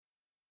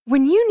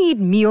When you need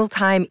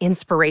mealtime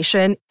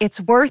inspiration,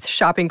 it's worth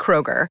shopping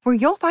Kroger, where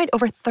you'll find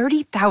over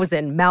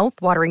 30,000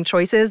 mouth-watering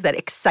choices that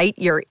excite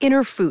your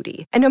inner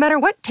foodie. And no matter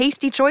what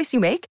tasty choice you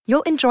make,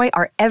 you'll enjoy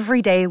our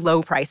everyday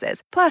low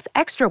prices, plus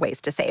extra ways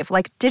to save,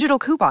 like digital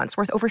coupons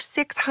worth over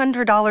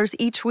 $600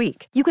 each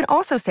week. You can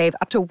also save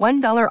up to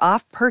 $1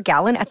 off per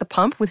gallon at the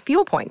pump with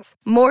fuel points.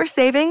 More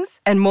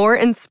savings and more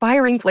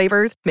inspiring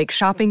flavors make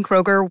shopping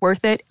Kroger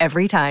worth it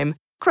every time.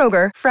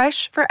 Kroger,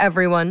 fresh for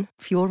everyone.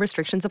 Fuel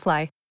restrictions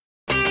apply.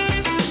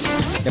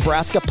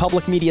 Nebraska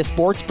Public Media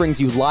Sports brings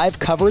you live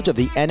coverage of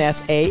the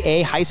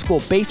NSAA High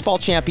School Baseball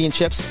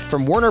Championships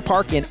from Werner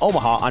Park in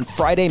Omaha on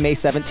Friday, May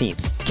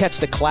 17th. Catch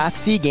the Class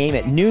C game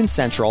at noon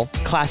Central,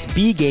 Class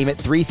B game at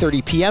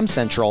 3:30 p.m.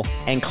 Central,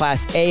 and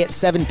Class A at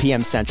 7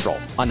 p.m. Central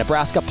on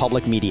Nebraska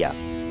Public Media.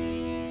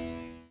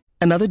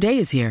 Another day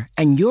is here,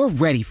 and you're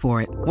ready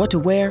for it. What to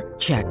wear?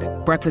 Check.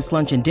 Breakfast,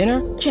 lunch, and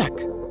dinner? Check.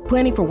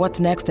 Planning for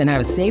what's next and how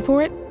to save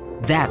for it?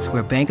 That's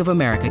where Bank of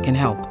America can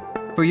help.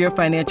 For your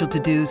financial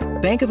to-dos,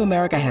 Bank of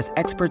America has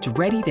experts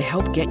ready to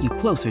help get you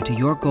closer to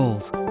your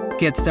goals.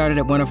 Get started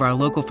at one of our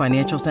local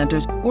financial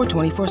centers or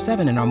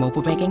 24/7 in our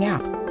mobile banking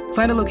app.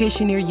 Find a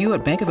location near you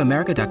at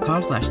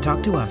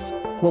bankofamerica.com/talktous.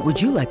 What would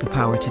you like the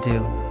power to do?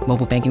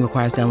 Mobile banking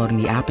requires downloading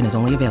the app and is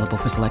only available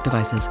for select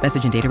devices.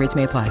 Message and data rates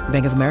may apply.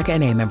 Bank of America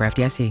N.A., member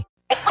FDIC.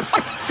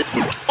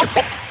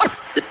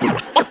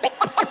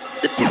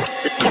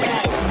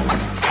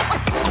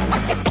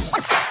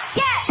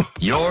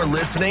 You're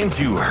listening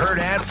to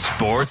Hurrdat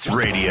Sports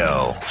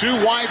Radio. Two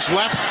wides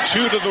left,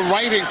 two to the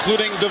right,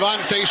 including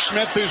Devontae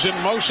Smith, who's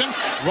in motion.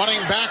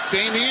 Running back,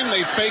 Damian.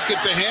 They fake it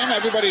to him.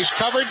 Everybody's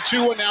covered.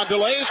 Two and now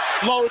delays.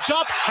 Loads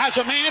up. Has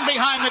a man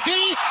behind the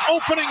D.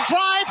 Opening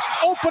drive.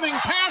 Opening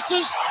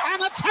passes.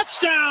 And a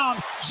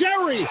touchdown.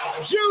 Jerry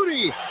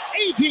Jeudy,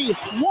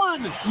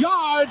 81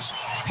 yards.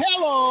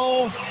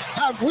 Hello.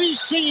 Have we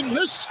seen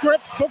this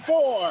script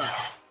before?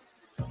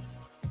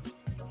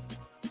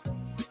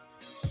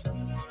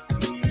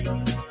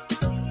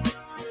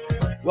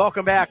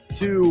 Welcome back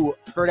to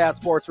Hurrdat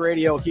Sports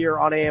Radio here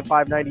on AM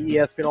 590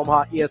 ESPN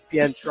Omaha,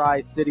 ESPN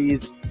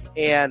Tri-Cities,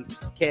 and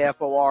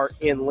KFOR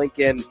in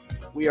Lincoln.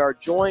 We are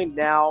joined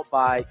now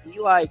by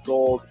Eli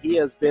Gold. He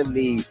has been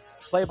the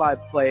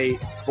play-by-play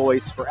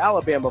voice for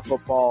Alabama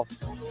football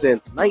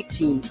since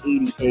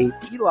 1988.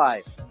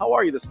 Eli, how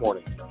are you this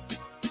morning?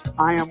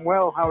 I am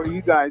well. How are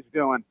you guys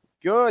doing?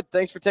 Good.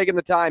 Thanks for taking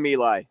the time,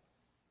 Eli.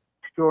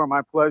 Sure,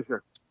 my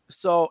pleasure.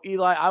 So,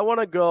 Eli, I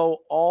want to go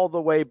all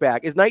the way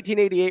back. Is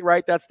 1988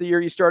 right? That's the year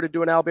you started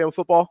doing Alabama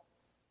football?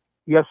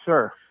 Yes,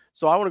 sir.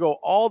 So I want to go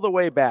all the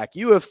way back.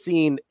 You have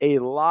seen a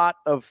lot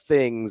of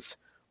things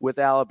with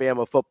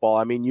Alabama football.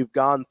 I mean, you've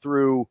gone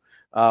through,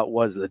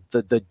 was it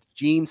the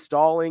Gene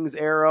Stallings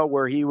era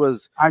where he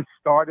was? I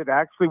started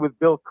actually with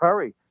Bill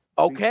Curry.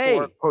 Okay.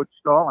 Coach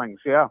Stallings,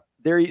 yeah.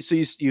 So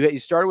you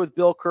started with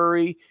Bill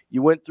Curry.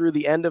 You went through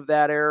the end of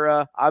that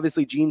era.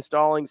 Obviously, Gene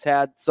Stallings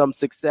had some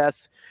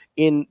success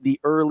in the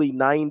early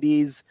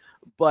 90s,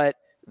 but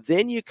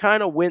then you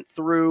kind of went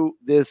through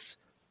this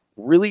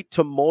really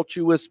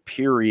tumultuous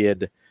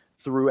period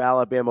through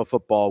Alabama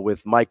football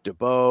with Mike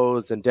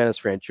DuBose and Dennis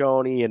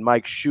Franchione and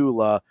Mike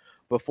Shula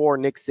before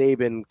Nick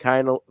Saban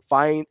kind of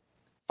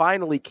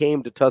finally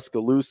came to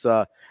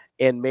Tuscaloosa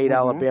and made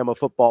Alabama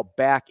football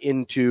back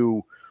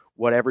into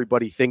what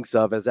everybody thinks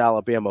of as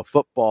Alabama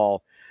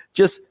football.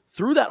 Just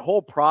through that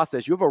whole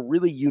process, you have a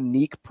really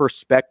unique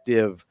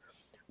perspective.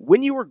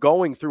 When you were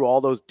going through all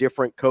those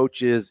different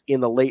coaches in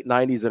the late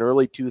 90s and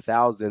early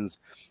 2000s,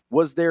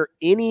 was there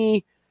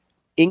any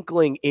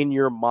inkling in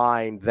your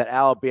mind that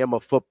Alabama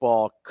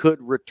football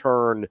could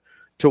return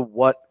to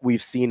what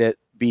we've seen it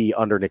be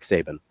under Nick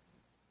Saban?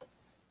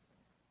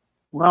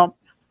 Well,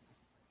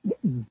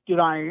 did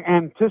I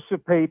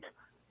anticipate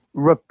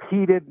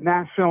repeated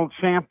national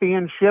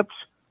championships?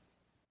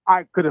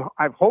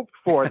 I've hoped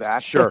for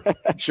that. Sure. But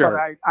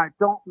I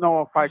don't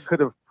know if I could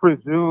have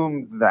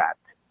presumed that.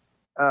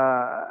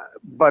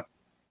 But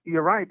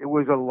you're right. It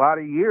was a lot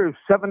of years,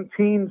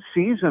 17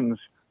 seasons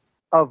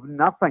of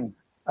nothing,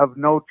 of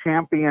no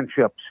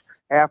championships.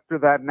 After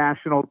that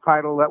national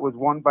title that was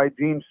won by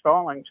Gene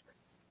Stallings,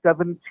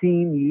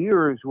 17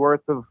 years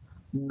worth of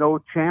no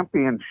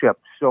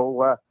championships.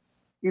 So,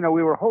 we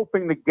were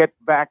hoping to get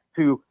back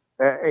to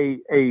a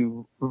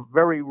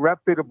very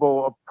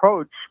reputable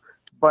approach,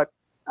 but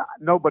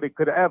nobody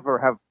could ever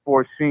have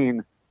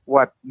foreseen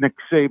what Nick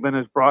Saban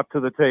has brought to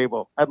the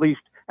table. At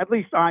least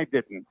I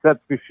didn't. That's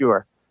for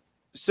sure.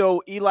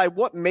 So, Eli,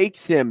 what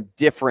makes him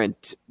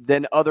different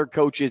than other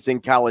coaches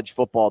in college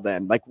football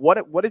then? Like,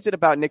 what is it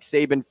about Nick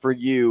Saban for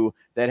you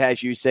that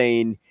has you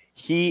saying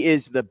he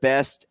is the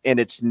best and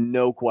it's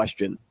no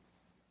question?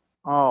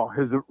 Oh,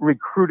 his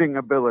recruiting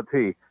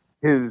ability,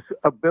 his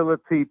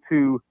ability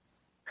to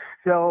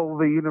sell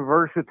the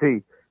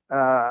university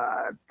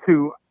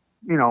to,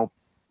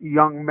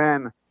 young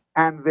men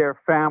and their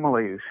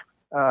families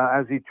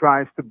as he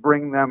tries to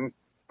bring them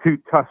to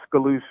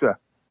Tuscaloosa.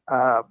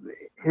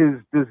 His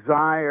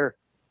desire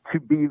to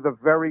be the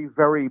very,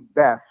 very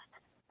best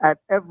at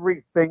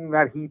everything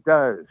that he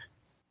does.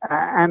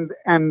 and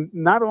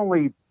not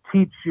only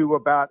teach you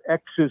about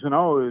X's and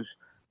O's,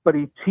 but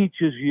he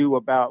teaches you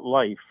about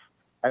life.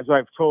 As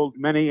I've told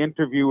many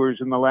interviewers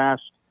in the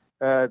last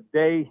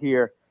day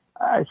here,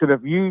 I said,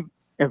 if you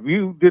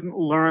didn't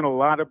learn a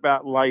lot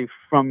about life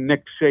from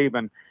Nick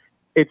Saban,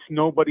 it's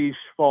nobody's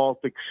fault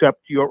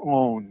except your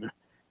own,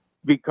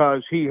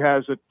 because he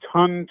has a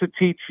ton to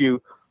teach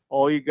you.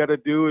 All you got to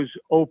do is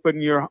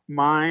open your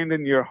mind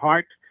and your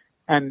heart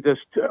and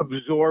just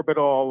absorb it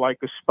all like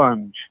a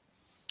sponge.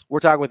 We're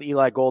talking with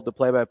Eli Gold, the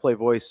play-by-play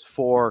voice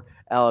for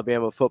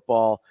Alabama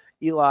football.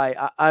 Eli,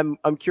 I'm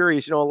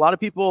curious. A lot of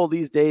people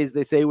these days,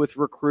 they say with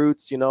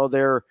recruits,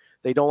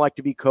 they don't like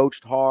to be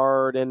coached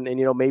hard, and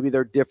maybe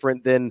they're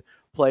different than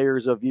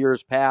players of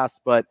years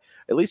past. But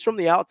at least from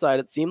the outside,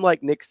 it seemed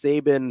like Nick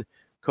Saban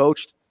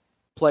coached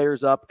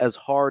players up as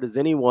hard as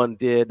anyone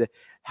did.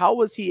 How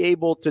was he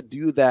able to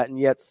do that and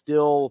yet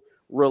still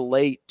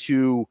relate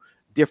to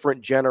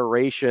different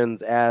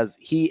generations as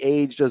he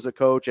aged as a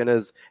coach and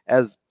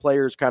as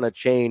players kind of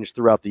changed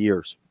throughout the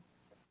years?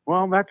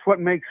 Well, that's what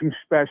makes him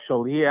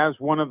special. He has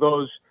one of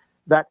those,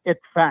 that it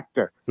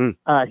factor.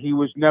 He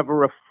was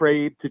never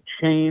afraid to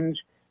change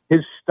his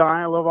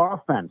style of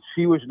offense.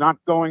 He was not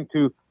going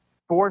to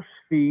force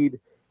feed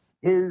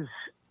his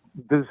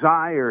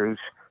desires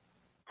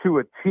to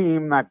a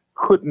team that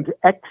couldn't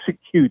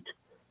execute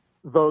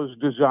those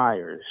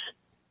desires.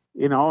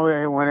 When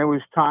it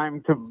was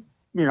time to,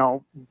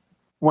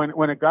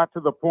 when it got to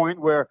the point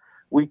where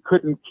we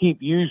couldn't keep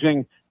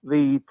using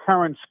the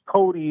Terrence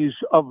Cody's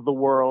of the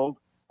world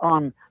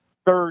on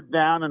third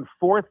down and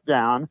fourth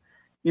down,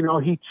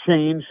 he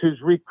changed his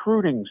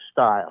recruiting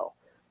style.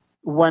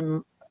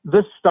 When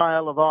this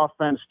style of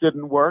offense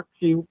didn't work,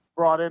 he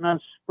brought in a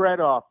spread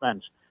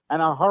offense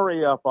and a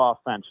hurry-up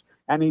offense,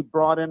 and he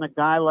brought in a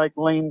guy like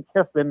Lane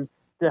Kiffin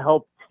to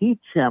help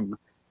teach him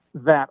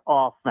that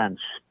offense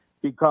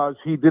because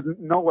he didn't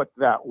know it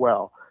that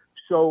well.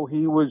 So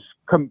he was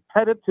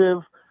competitive,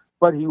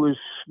 but he was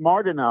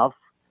smart enough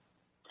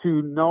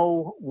to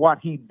know what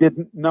he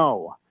didn't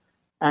know.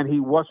 And he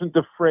wasn't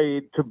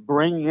afraid to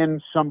bring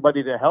in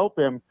somebody to help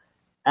him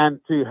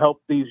and to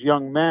help these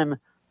young men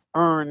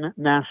earn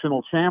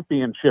national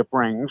championship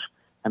rings.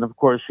 And of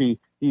course, he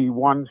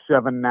won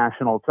 7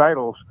 national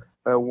titles,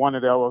 one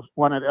at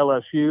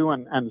LSU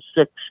and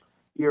 6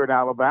 here at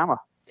Alabama.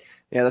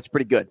 Yeah, that's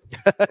pretty good.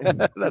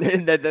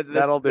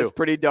 That'll do. That's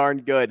pretty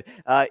darn good.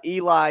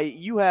 Eli,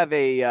 you have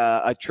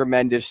a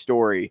tremendous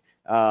story,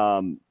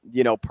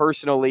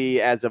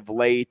 personally as of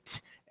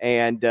late,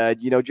 and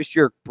just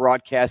your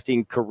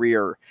broadcasting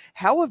career.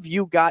 How have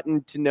you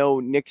gotten to know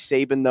Nick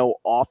Saban, though,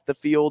 off the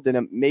field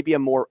and maybe a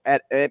more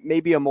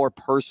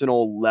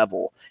personal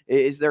level?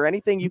 Is there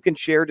anything you can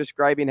share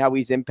describing how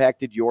he's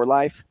impacted your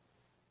life?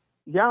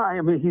 Yeah,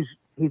 I mean,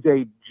 he's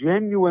a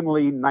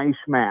genuinely nice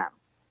man.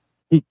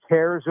 He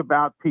cares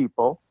about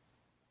people.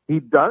 He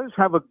does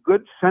have a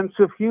good sense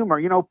of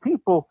humor.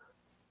 People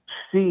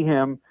see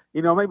him,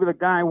 maybe the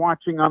guy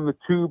watching on the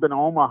tube in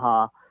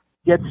Omaha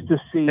gets to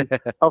see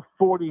a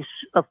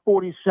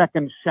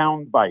 40-second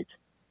soundbite.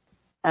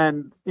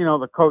 And,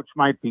 the coach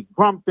might be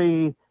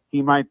grumpy.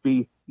 He might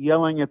be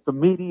yelling at the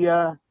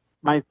media,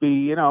 might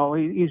be,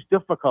 he's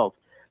difficult.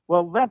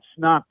 Well, that's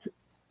not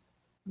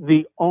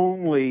the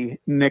only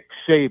Nick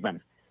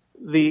Saban.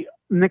 The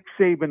Nick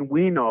Saban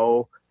we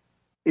know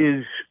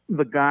is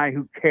the guy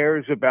who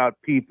cares about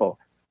people,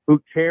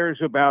 who cares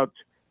about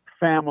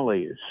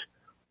families,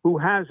 who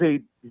has a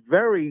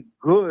very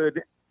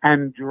good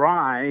and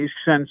dry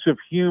sense of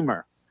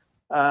humor.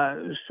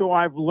 So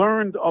I've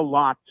learned a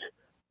lot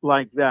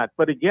like that.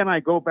 But again, I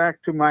go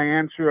back to my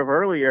answer of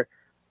earlier.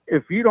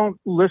 If you don't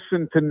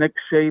listen to Nick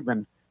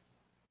Saban,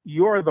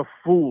 you're the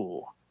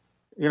fool.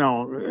 He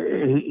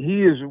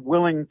is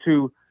willing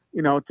to,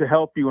 to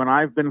help you. And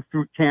I've been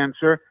through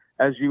cancer,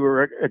 as you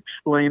were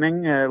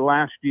explaining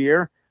last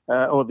year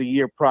or the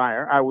year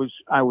prior. I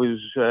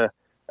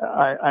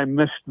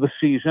missed the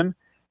season,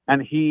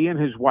 and he and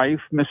his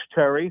wife, Miss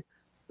Terry,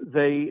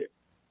 they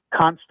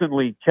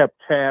constantly kept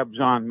tabs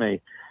on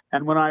me.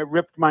 And when I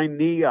ripped my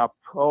knee up,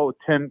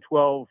 10,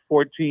 12,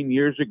 14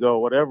 years ago,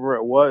 whatever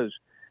it was,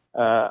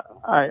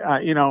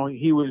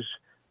 he was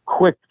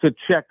quick to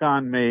check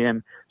on me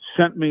and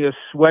sent me a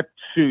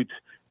sweatsuit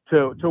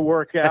to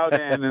work out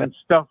in and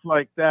stuff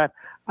like that.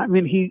 I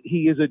mean,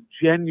 he is a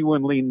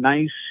genuinely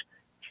nice,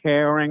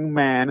 caring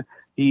man.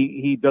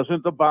 He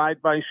doesn't abide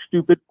by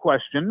stupid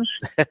questions.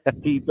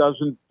 He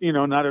doesn't,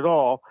 not at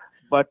all.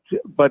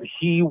 But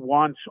he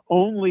wants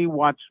only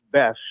what's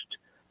best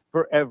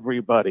for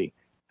everybody.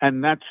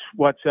 And that's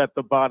what's at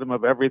the bottom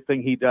of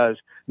everything he does.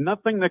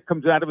 Nothing that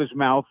comes out of his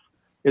mouth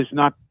is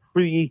not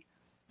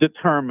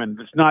predetermined.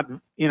 It's not,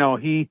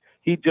 he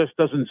just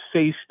doesn't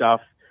say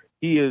stuff.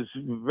 He is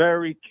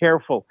very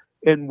careful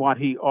in what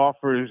he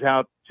offers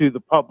out to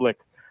the public.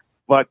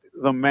 But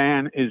the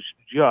man is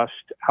just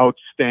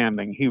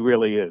outstanding. He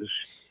really is.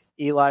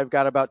 Eli, I've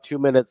got about 2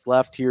 minutes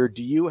left here.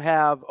 Do you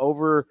have,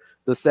 over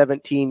the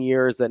 17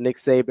 years that Nick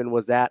Saban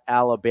was at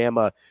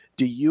Alabama,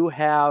 do you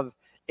have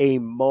a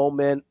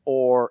moment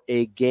or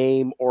a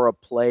game or a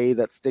play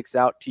that sticks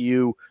out to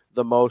you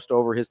the most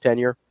over his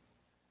tenure?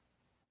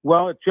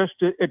 Well, it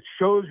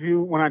shows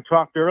you, when I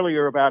talked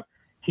earlier about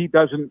he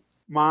doesn't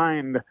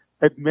mind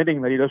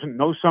admitting that he doesn't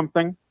know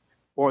something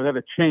or that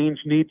a change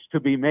needs to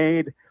be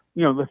made.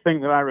 You know, the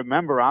thing that I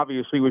remember,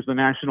 obviously, was the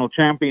national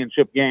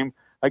championship game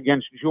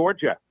against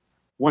Georgia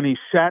when he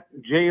sat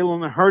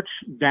Jalen Hurts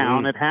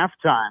down at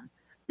halftime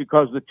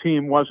because the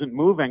team wasn't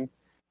moving,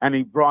 and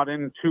he brought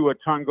in Tua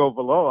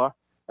Tagovailoa,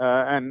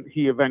 and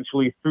he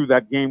eventually threw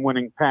that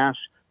game-winning pass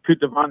to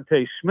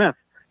Devontae Smith.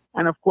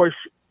 And, of course,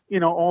 you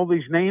know, all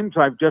these names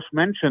I've just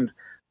mentioned,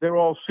 they're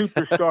all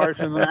superstars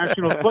in the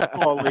National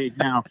Football League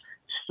now.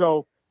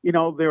 So, you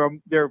know,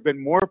 there have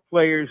been more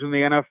players in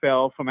the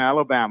NFL from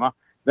Alabama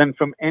than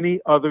from any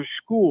other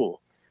school.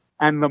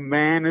 And the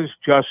man is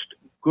just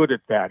good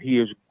at that. He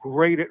is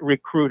great at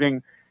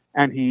recruiting,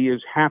 and he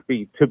is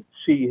happy to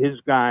see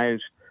his guys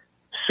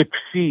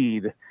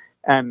succeed.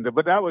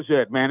 But that was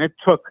it, man. It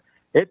took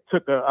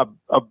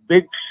a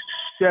big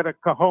set of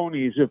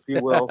cojones, if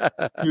you will,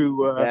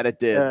 to that it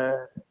did.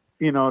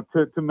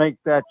 To make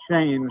that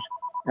change,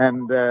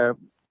 and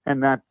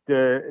that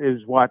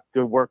is what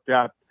worked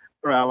out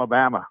for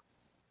Alabama.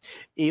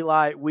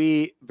 Eli,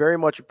 we very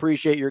much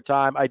appreciate your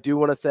time. I do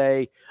want to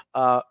say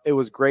it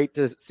was great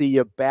to see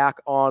you back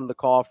on the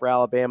call for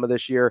Alabama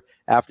this year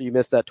after you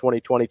missed that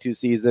 2022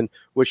 season.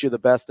 Wish you the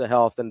best of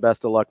health and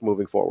best of luck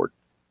moving forward.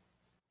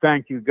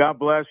 Thank you. God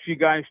bless. You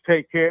guys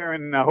take care,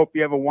 and I hope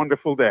you have a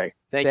wonderful day.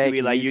 Thank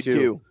you, Eli. You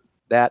too.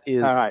 That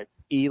is all right.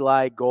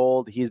 Eli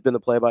Gold. He's been the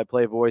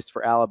play-by-play voice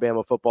for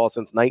Alabama football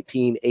since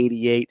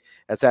 1988,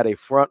 has had a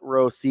front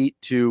row seat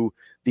to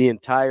the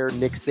entire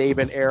Nick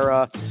Saban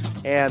era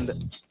and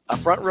a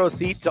front row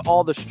seat to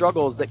all the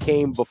struggles that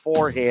came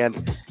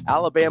beforehand.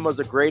 Alabama's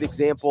a great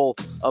example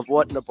of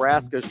what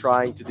Nebraska is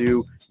trying to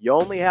do. You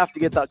only have to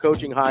get that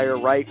coaching hire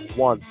right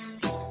once.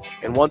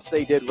 And once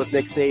they did with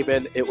Nick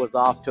Saban, it was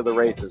off to the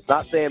races.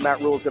 Not saying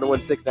Matt Rhule is going to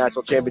win 6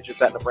 national championships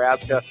at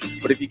Nebraska,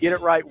 but if you get it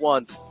right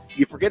once,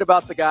 you forget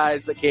about the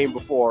guys that came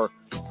before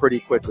pretty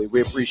quickly. We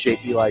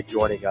appreciate Eli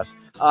joining us.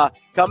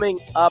 Coming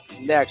up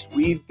next,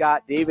 we've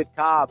got David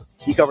Cobb.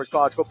 He covers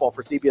college football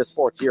for CBS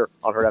Sports here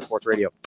on Herd at Sports Radio.